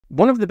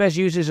One of the best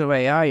uses of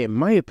AI, in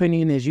my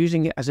opinion, is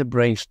using it as a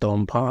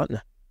brainstorm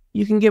partner.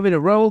 You can give it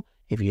a role,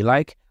 if you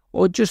like,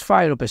 or just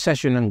fire up a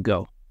session and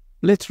go.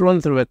 Let's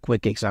run through a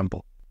quick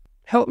example.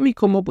 Help me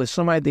come up with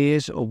some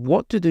ideas of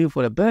what to do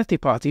for a birthday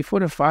party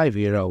for a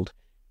 5-year-old.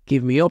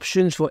 Give me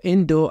options for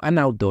indoor and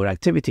outdoor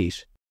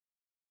activities.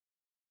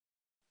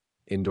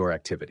 Indoor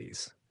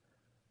activities.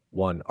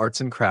 1. Arts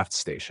and crafts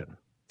station.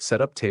 Set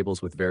up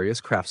tables with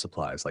various craft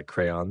supplies like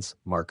crayons,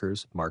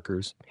 markers,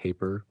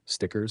 paper,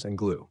 stickers, and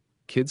glue.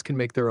 Kids can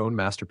make their own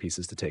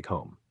masterpieces to take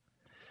home.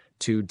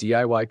 2.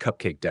 DIY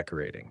cupcake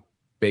decorating.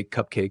 Bake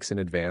cupcakes in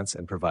advance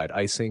and provide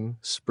icing,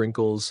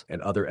 sprinkles,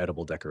 and other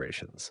edible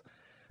decorations.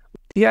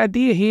 The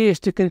idea here is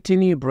to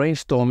continue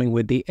brainstorming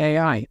with the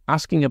AI,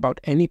 asking about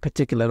any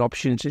particular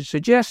options it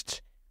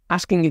suggests,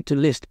 asking it to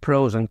list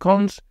pros and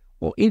cons,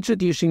 or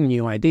introducing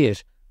new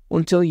ideas,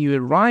 until you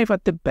arrive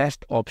at the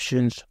best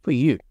options for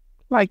you.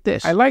 Like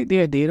this: I like the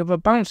idea of a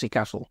bouncy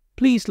castle.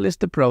 Please list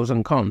the pros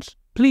and cons.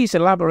 Please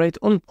elaborate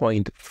on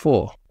point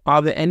 4.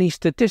 Are there any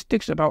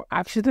statistics about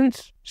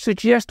accidents?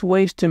 Suggest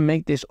ways to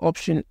make this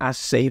option as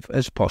safe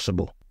as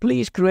possible.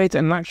 Please create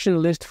an action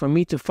list for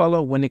me to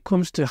follow when it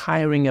comes to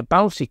hiring a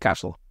bouncy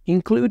castle.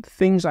 Include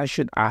things I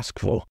should ask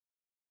for.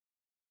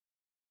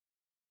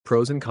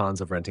 Pros and cons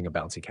of renting a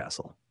bouncy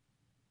castle.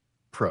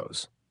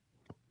 Pros.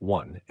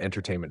 1.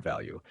 Entertainment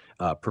value.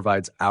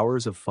 Provides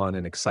hours of fun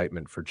and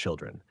excitement for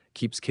children.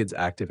 Keeps kids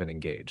active and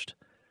engaged.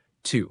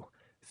 2.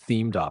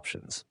 Themed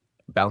options.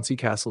 Bouncy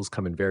castles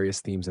come in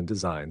various themes and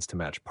designs to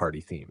match party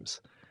themes.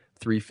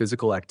 3.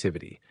 Physical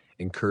activity.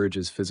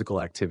 Encourages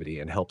physical activity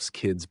and helps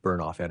kids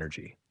burn off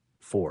energy.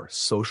 4.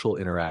 Social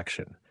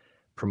interaction.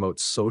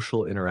 Promotes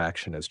social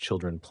interaction as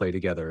children play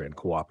together and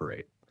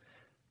cooperate.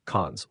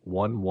 Cons.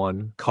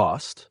 1.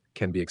 Cost.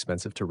 Can be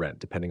expensive to rent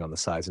depending on the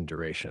size and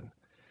duration.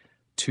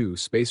 2.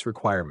 Space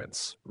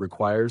requirements.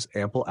 Requires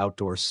ample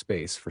outdoor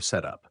space for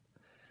setup.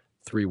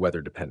 3.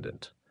 Weather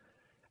dependent.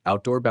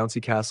 Outdoor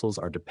bouncy castles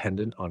are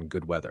dependent on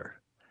good weather.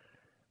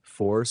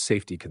 4.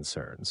 Safety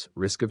concerns.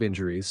 Risk of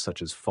injuries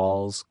such as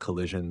falls,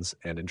 collisions,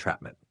 and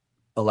entrapment.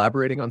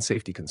 Elaborating on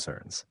safety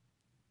concerns.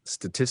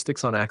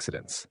 Statistics on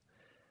accidents.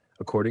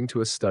 According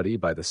to a study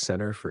by the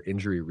Center for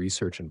Injury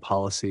Research and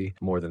Policy,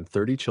 more than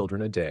 30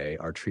 children a day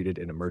are treated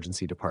in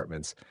emergency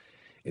departments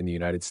in the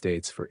United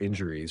States for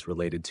injuries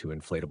related to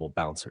inflatable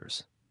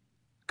bouncers.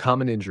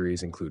 Common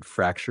injuries include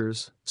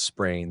fractures,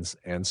 sprains,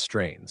 and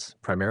strains,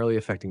 primarily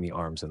affecting the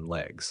arms and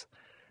legs.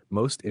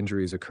 Most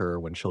injuries occur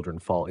when children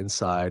fall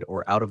inside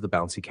or out of the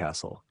bouncy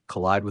castle,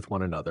 collide with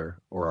one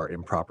another, or are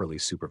improperly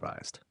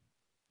supervised.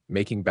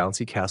 Making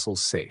bouncy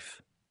castles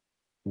safe.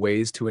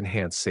 Ways to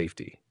enhance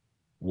safety.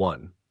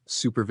 1.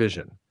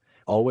 Supervision.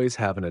 Always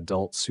have an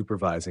adult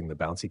supervising the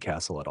bouncy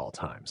castle at all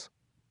times.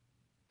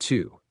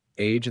 2.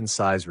 Age and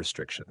size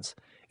restrictions.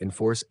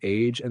 Enforce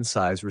age and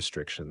size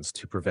restrictions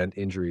to prevent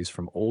injuries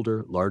from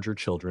older, larger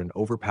children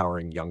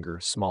overpowering younger,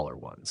 smaller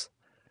ones.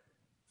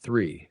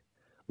 3.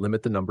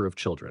 Limit the number of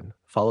children.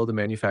 Follow the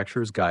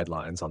manufacturer's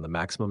guidelines on the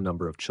maximum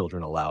number of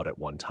children allowed at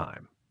one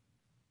time.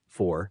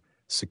 4.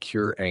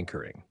 Secure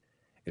anchoring.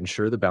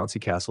 Ensure the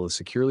bouncy castle is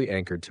securely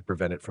anchored to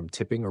prevent it from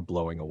tipping or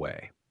blowing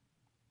away.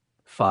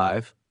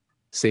 5.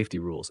 Safety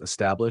rules.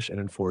 Establish and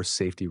enforce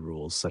safety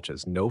rules such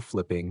as no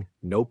flipping,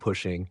 no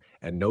pushing,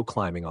 and no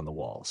climbing on the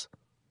walls.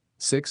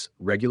 6.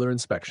 Regular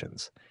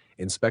inspections.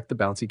 Inspect the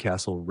bouncy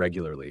castle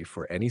regularly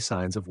for any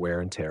signs of wear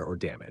and tear or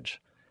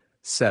damage.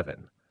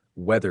 7.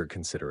 Weather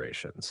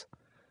considerations.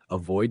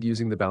 Avoid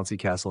using the bouncy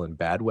castle in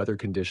bad weather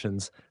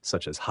conditions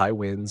such as high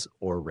winds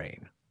or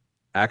rain.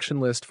 Action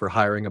list for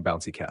hiring a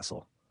bouncy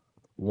castle.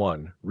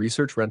 1.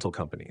 Research rental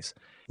companies.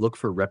 Look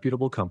for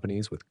reputable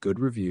companies with good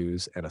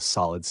reviews and a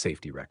solid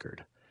safety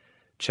record.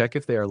 Check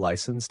if they are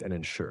licensed and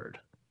insured.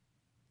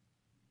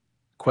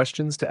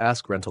 Questions to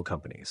ask rental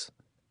companies.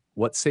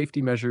 What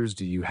safety measures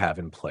do you have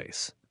in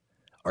place?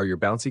 Are your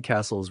bouncy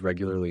castles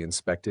regularly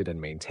inspected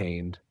and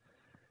maintained?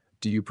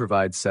 Do you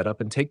provide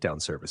setup and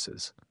takedown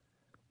services?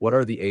 What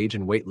are the age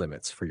and weight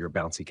limits for your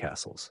bouncy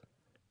castles?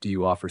 Do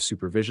you offer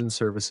supervision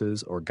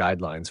services or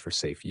guidelines for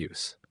safe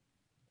use?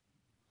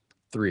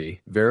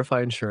 3.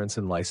 Verify insurance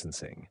and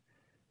licensing.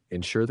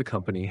 Ensure the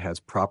company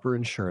has proper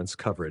insurance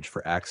coverage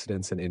for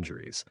accidents and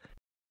injuries.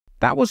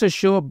 That was a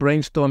short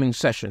brainstorming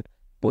session,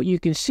 but you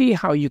can see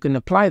how you can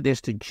apply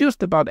this to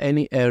just about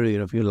any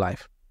area of your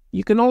life.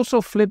 You can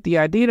also flip the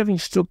idea of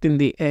instructing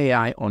the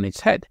AI on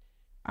its head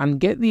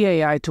and get the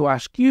AI to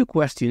ask you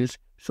questions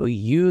so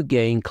you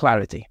gain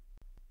clarity.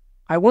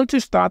 I want to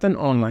start an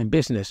online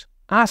business.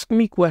 Ask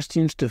me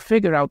questions to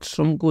figure out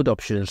some good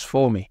options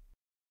for me.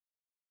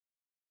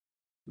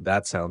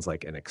 That sounds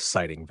like an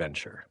exciting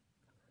venture.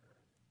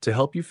 To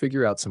help you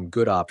figure out some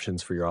good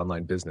options for your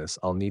online business,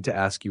 I'll need to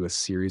ask you a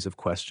series of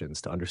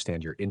questions to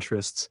understand your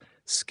interests,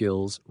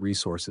 skills,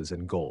 resources,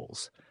 and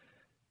goals.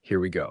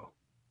 Here we go.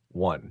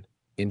 1.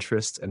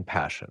 Interests and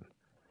passion.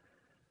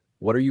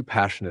 What are you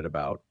passionate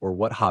about, or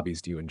what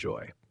hobbies do you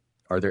enjoy?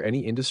 Are there any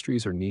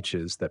industries or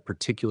niches that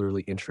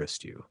particularly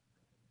interest you?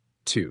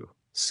 2.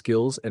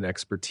 Skills and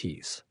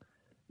expertise.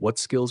 What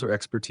skills or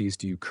expertise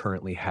do you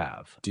currently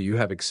have? Do you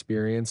have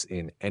experience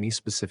in any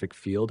specific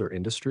field or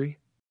industry?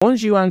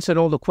 Once you answer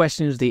all the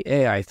questions the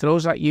AI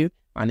throws at you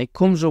and it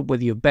comes up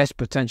with your best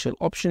potential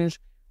options,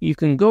 you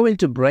can go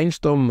into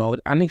brainstorm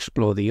mode and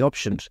explore the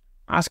options,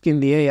 asking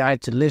the AI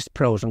to list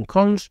pros and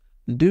cons,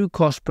 do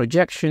cost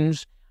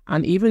projections,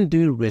 and even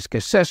do risk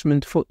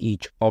assessment for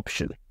each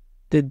option.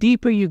 The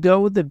deeper you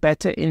go, the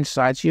better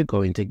insights you're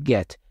going to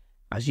get.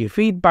 As you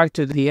feed back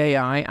to the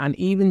AI and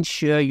even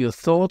share your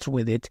thoughts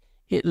with it,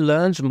 it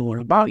learns more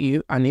about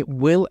you and it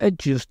will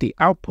adjust the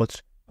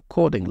outputs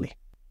accordingly.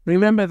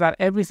 Remember that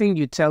everything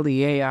you tell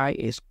the AI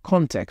is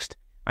context,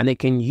 and it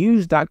can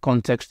use that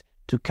context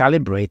to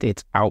calibrate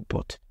its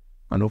output.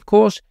 And of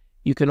course,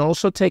 you can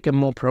also take a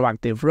more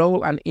proactive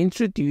role and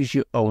introduce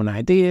your own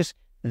ideas,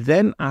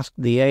 then ask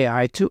the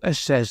AI to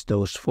assess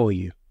those for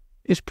you.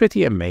 It's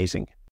pretty amazing.